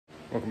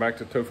Welcome back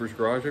to Topher's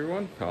Garage,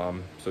 everyone.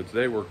 So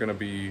today we're going to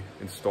be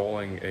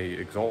installing a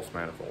exhaust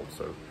manifold.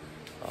 So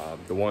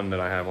the one that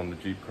I have on the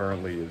Jeep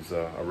currently is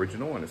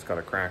original and it's got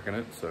a crack in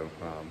it, so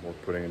we're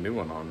putting a new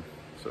one on.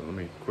 So let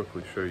me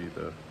quickly show you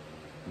the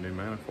new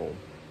manifold.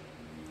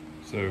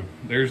 So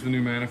there's the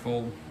new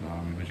manifold.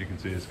 As you can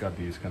see, it's got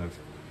these kind of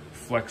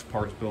flex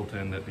parts built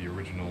in that the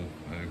original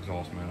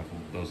exhaust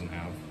manifold doesn't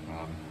have.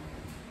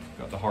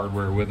 Got the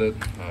hardware with it,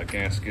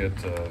 gasket,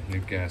 new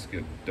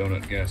gasket,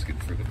 donut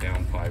gasket for the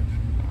downpipe,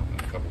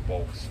 and a couple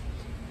bolts.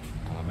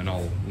 And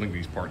I'll link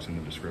these parts in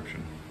the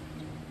description.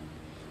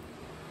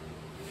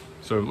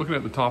 So looking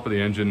at the top of the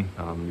engine,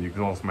 the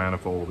exhaust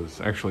manifold is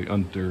actually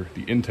under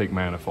the intake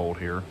manifold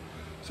here.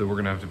 So we're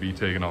gonna have to be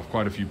taking off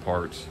quite a few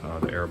parts,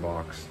 the air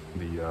box,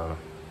 the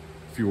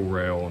fuel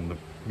rail and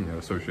the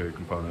associated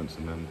components,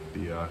 and then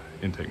the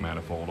intake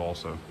manifold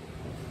also.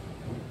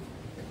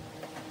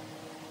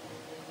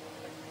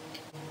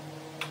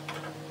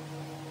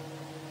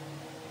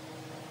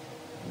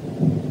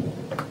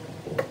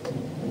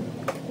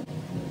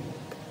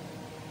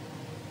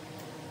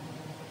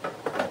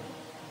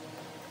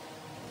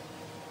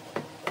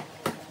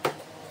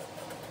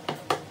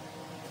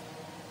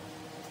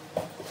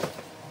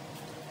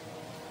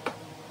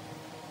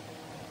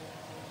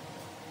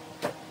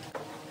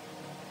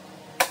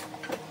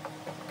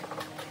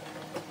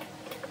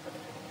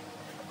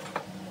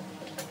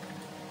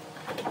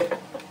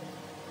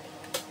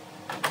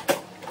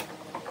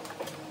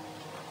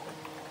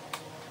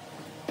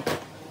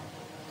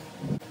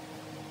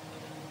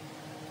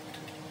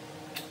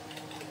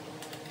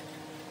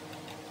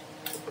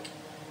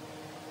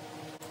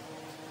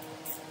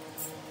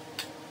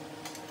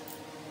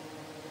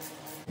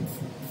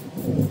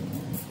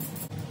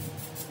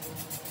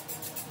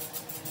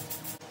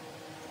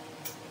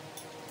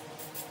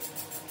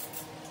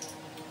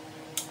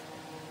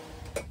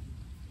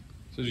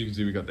 So as you can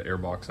see, we got the air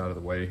box out of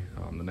the way.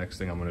 The next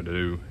thing I'm going to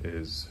do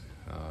is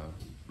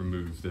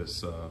remove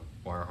this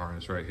wire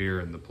harness right here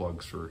and the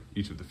plugs for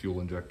each of the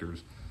fuel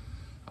injectors.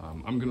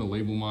 I'm going to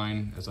label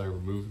mine as I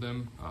remove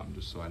them,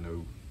 just so I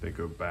know they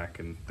go back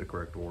in the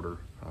correct order.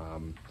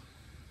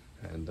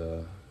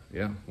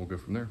 Yeah, we'll go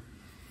from there.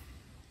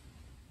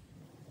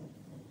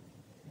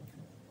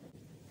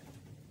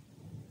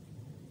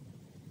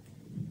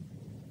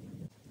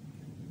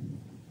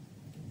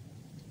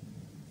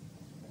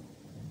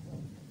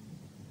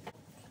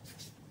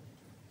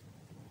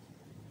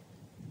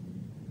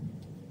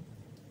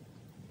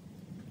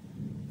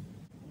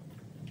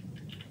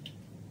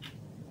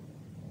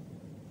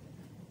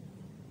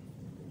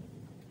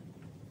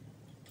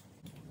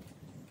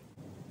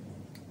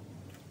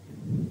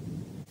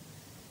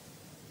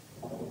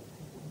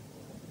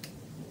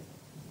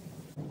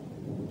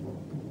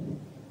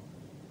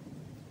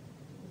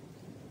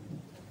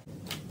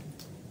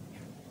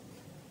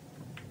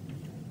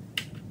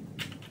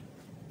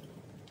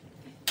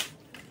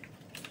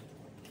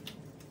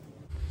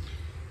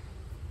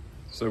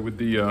 So with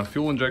the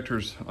fuel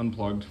injectors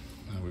unplugged,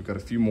 we've got a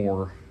few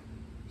more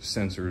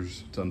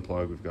sensors to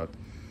unplug. We've got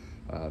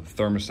the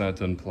thermostat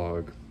to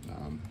unplug,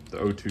 the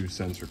O2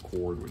 sensor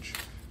cord, which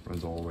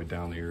runs all the way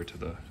down here to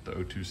the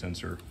O2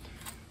 sensor.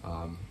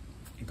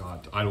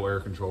 Got idle air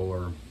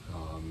controller,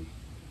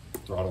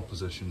 throttle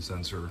position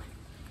sensor,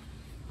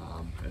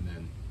 and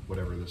then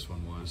whatever this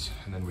one was.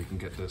 And then we can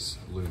get this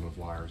loom of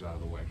wires out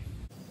of the way.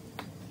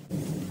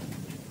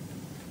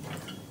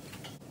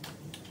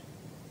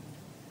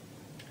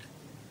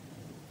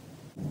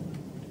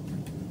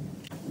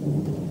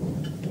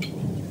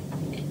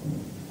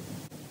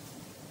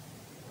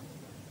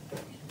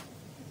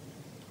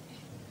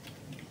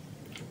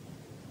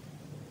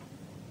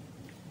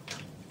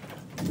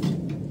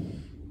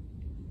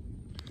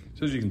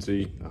 So as you can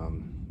see,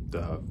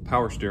 the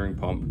power steering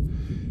pump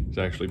is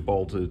actually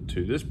bolted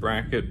to this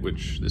bracket,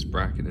 which this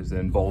bracket is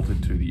then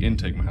bolted to the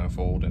intake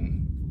manifold,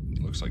 and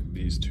it looks like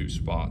these two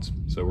spots.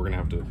 So we're gonna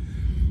have to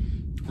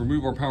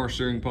remove our power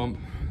steering pump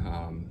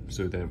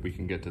so that we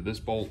can get to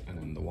this bolt and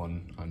then the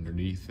one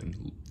underneath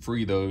and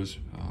free those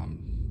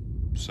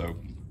so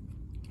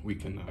we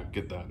can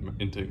get that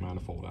intake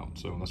manifold out.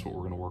 So that's what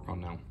we're gonna work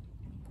on now.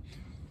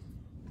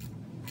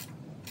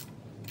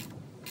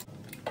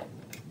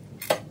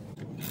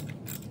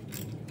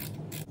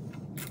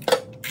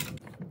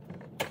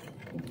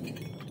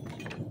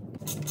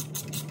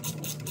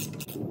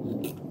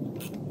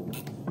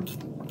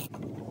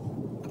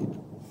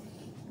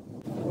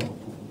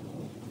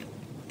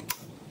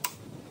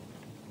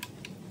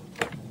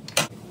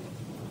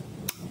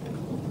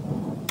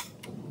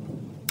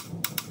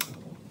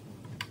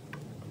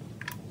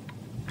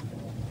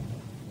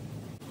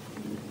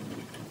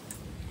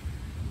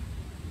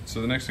 So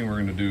the next thing we're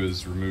going to do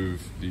is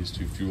remove these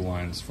two fuel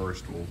lines.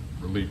 First, we'll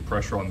relieve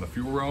pressure on the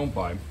fuel rail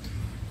by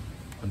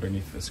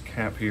underneath this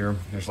cap here.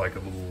 There's like a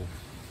little,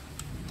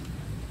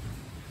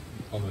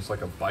 almost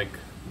like a bike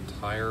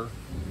tire.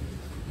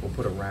 We'll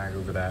put a rag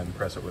over that and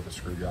press it with a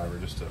screwdriver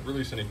just to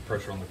release any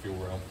pressure on the fuel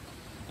rail.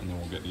 And then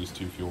we'll get these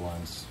two fuel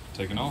lines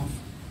taken off.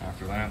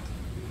 After that,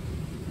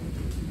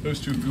 those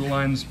two fuel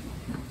lines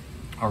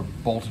are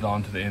bolted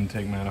onto the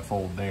intake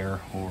manifold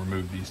there, we'll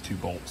remove these 2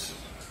 bolts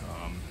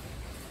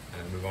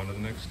and move on to the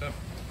next step.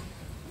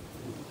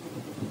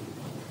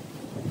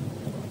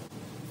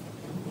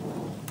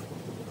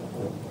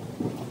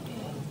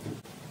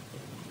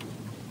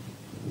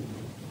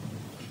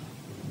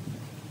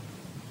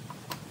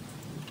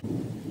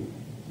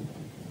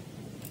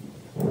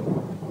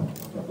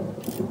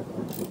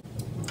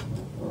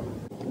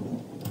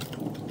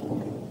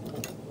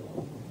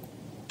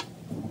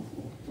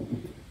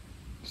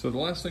 So the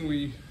last thing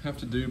we have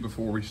to do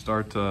before we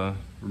start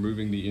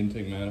removing the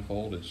intake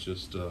manifold is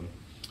just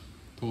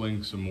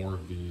pulling some more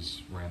of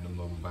these random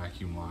little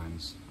vacuum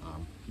lines,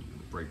 the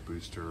brake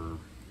booster,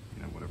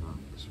 whatever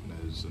this one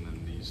is, and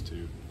then these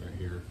 2 right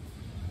here.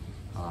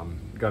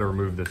 Got to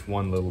remove this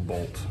one little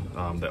bolt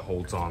that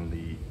holds on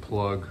the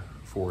plug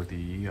for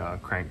the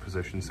crank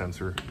position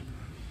sensor.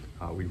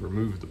 We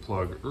removed the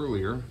plug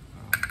earlier,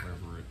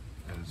 wherever it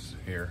is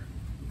here,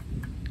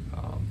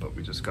 but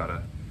we just got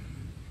to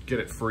get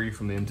it free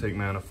from the intake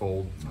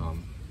manifold,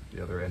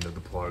 the other end of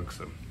the plug,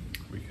 so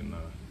we can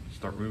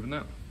start removing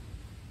that.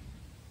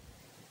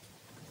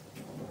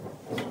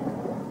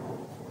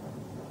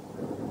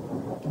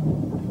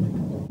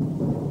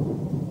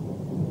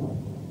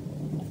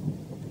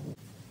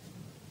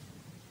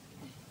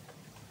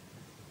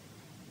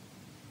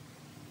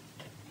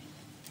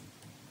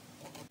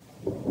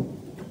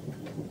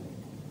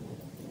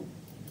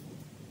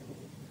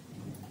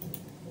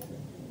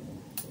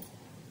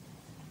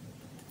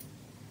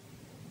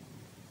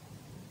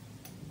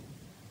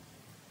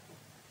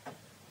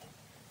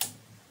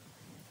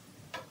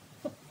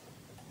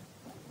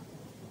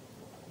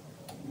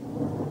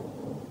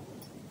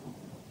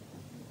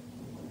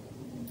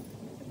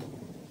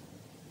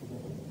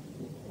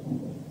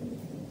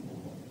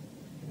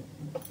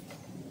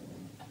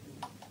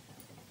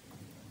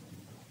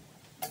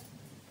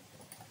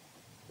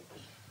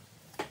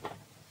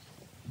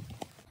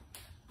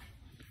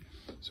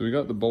 So we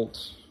got the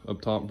bolts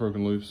up top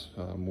broken loose.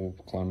 We'll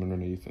climb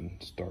underneath and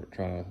start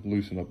trying to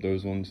loosen up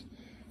those ones.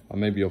 I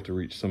may be able to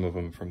reach some of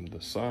them from the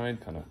side,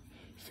 kind of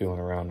feeling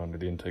around under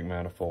the intake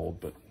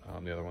manifold, but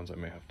the other ones I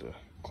may have to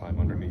climb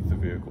underneath the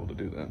vehicle to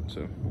do that.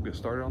 So we'll get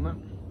started on that.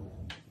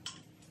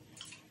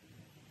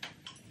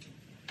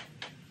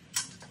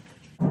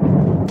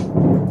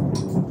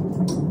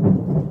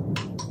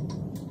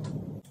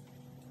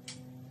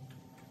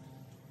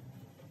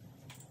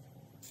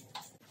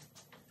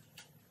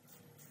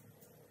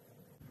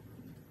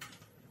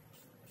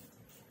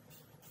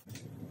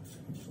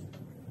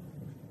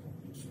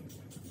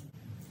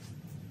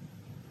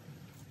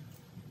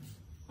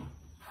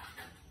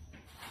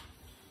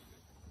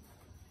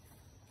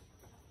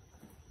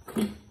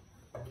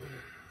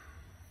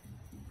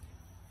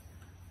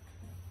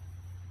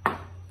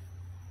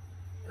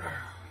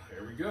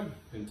 There we go,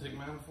 intake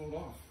manifold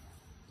off.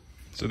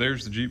 So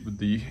there's the Jeep with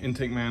the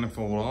intake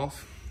manifold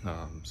off.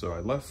 So I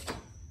left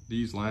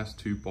these last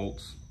 2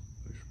 bolts,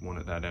 there's one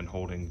at that end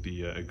holding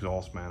the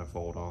exhaust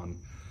manifold on.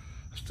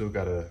 I still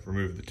got to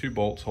remove the 2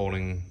 bolts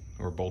holding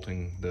or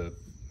bolting the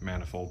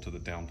manifold to the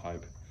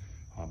downpipe.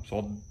 So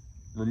I'll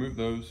remove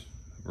those,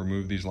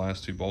 remove these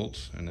last 2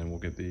 bolts, and then we'll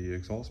get the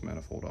exhaust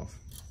manifold off.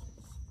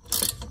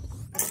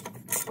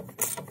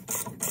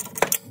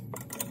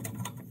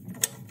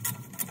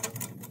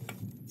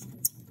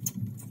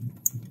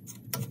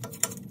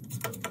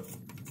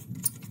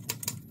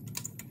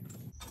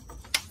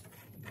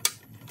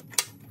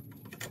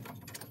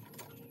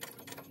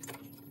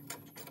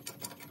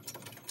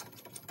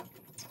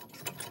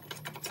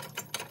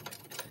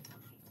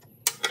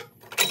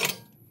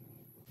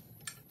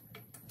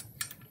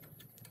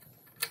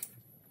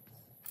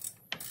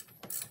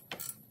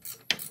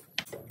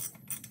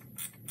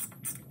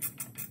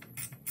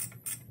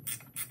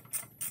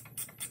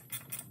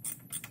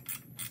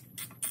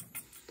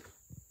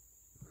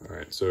 All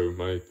right, so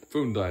my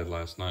phone died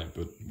last night,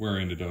 but where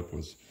I ended up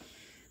was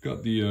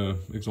got the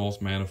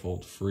exhaust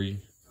manifold free,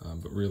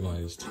 but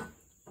realized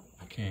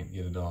I can't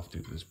get it off due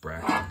to this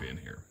bracket being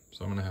here.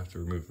 So I'm gonna have to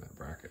remove that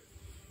bracket.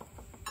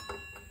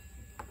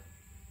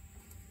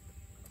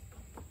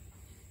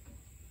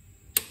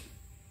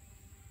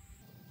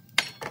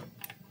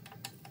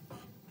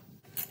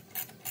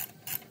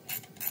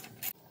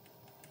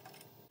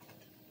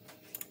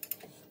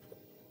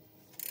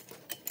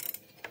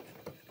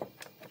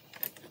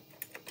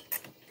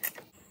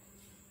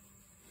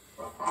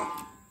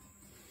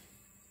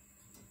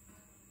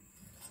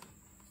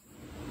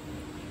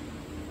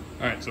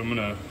 All right, so I'm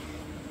gonna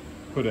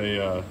put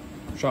a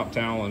shop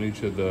towel on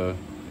each of the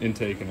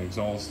intake and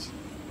exhaust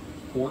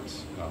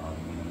ports,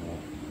 and then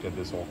we'll get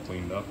this all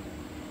cleaned up,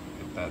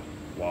 get that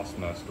wasp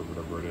nest or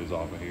whatever it is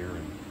off of here,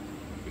 and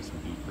get some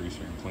deep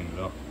greaser and clean it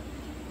up.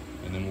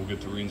 And then we'll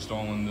get to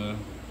reinstalling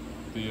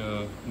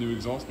the new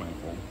exhaust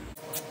manifold.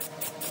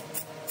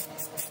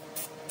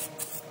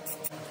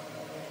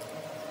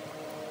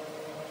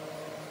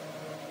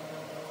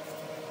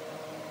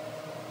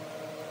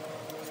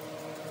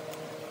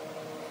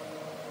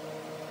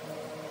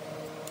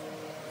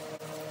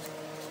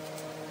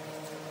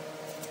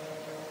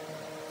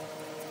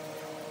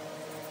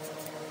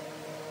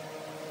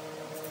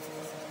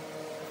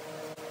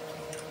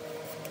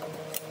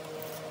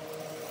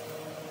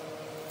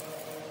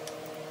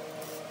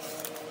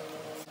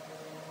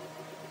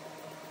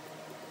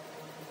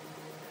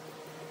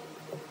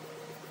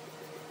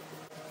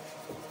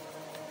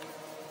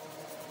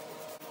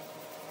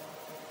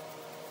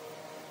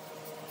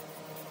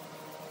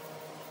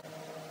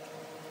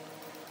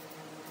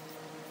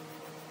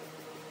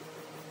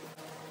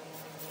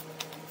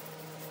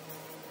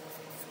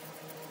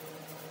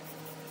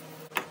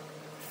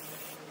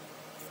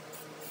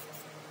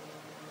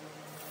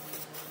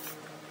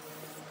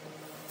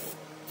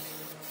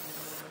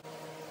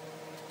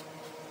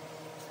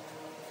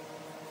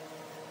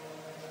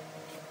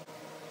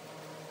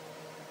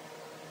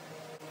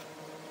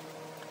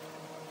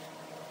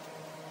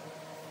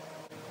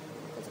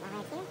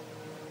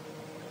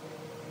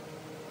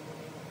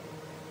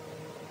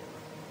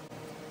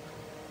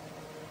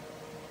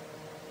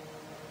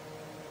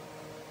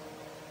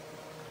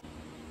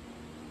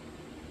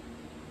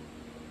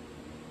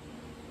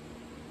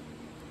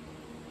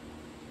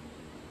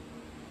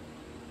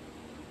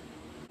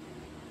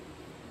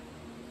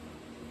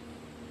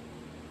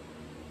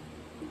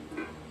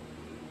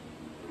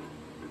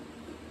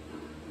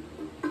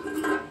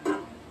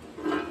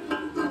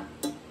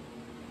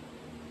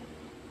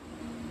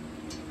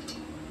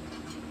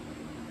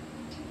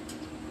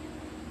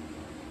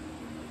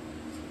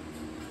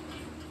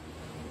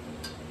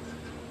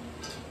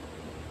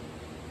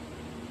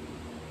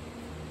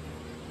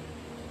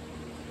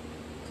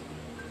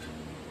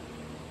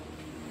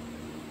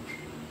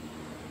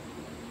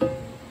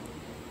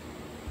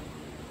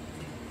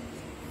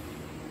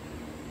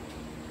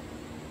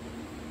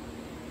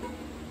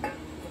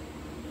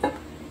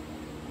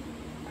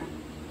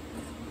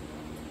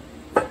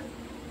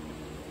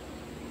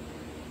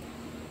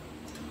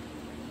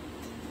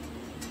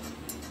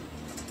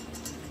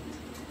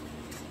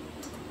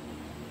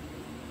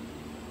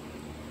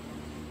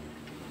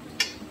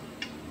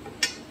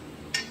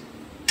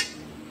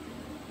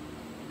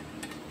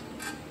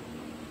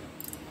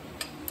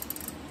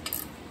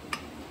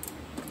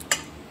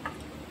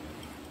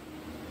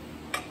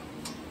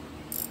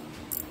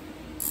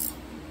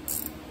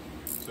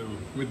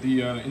 with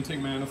the intake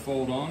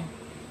manifold on,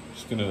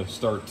 just gonna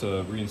start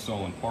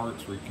reinstalling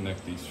parts,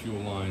 reconnect these fuel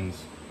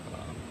lines,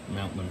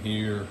 mount them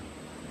here,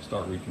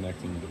 start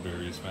reconnecting the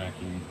various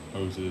vacuum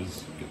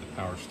hoses, get the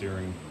power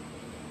steering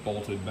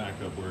bolted back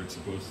up where it's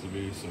supposed to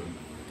be. So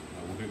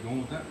we'll get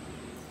going with that.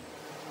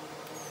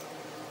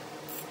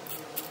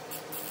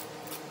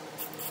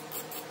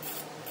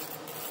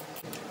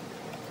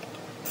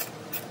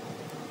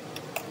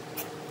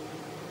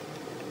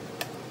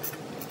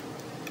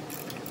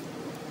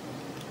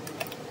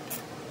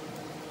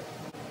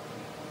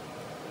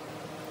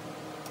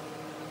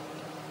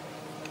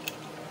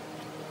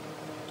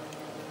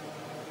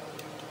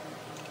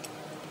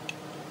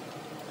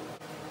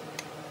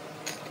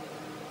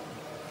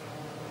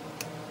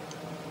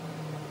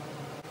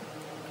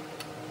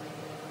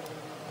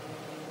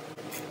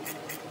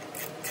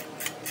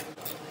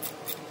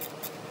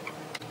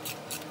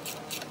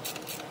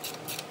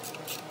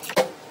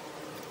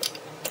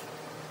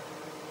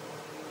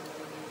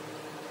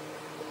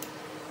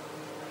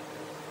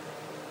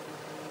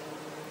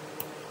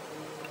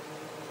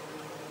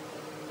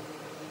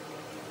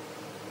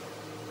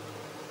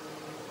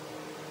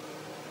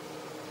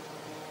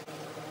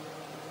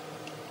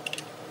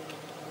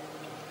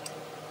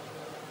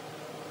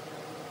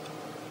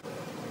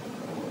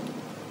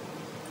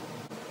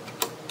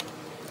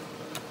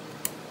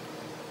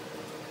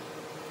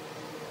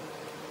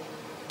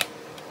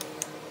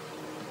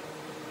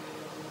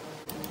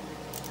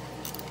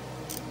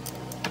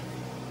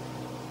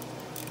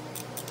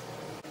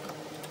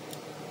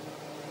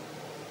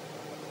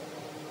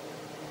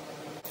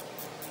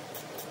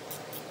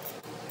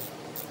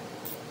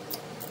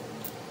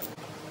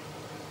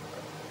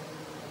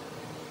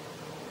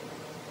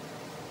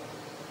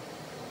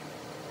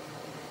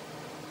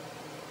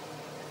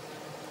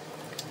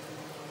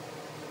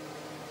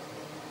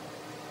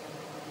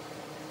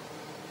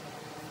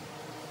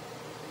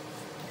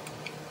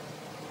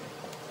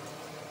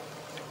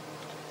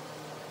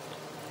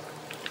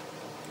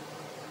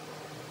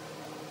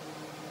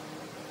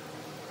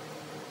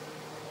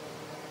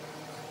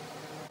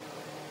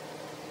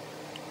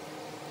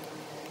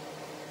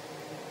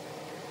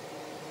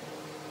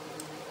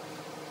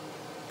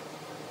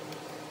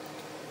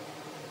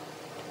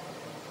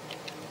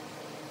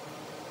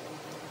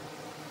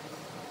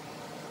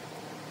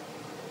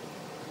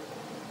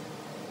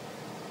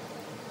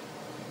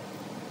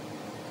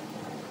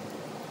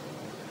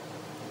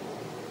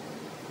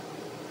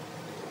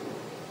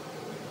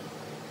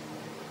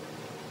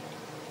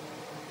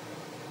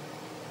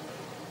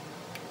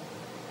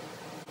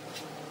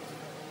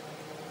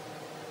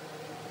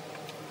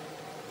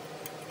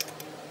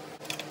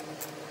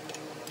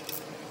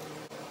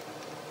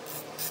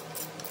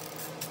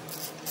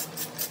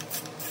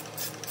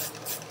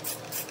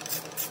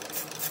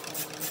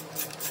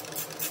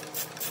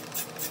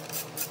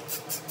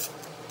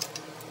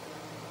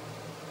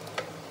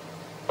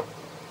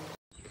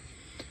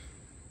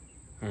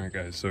 Alright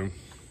guys, so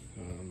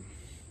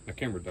my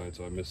camera died,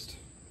 so I missed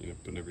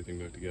putting everything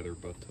back together,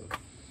 but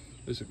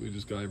basically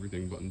just got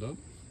everything buttoned up,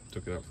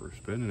 took it out for a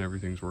spin, and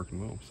everything's working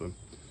well. So if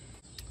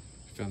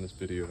you found this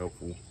video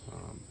helpful,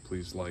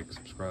 please like,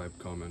 subscribe,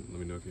 comment, let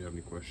me know if you have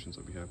any questions.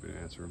 I'll be happy to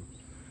answer them,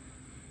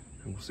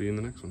 and we'll see you in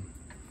the next one.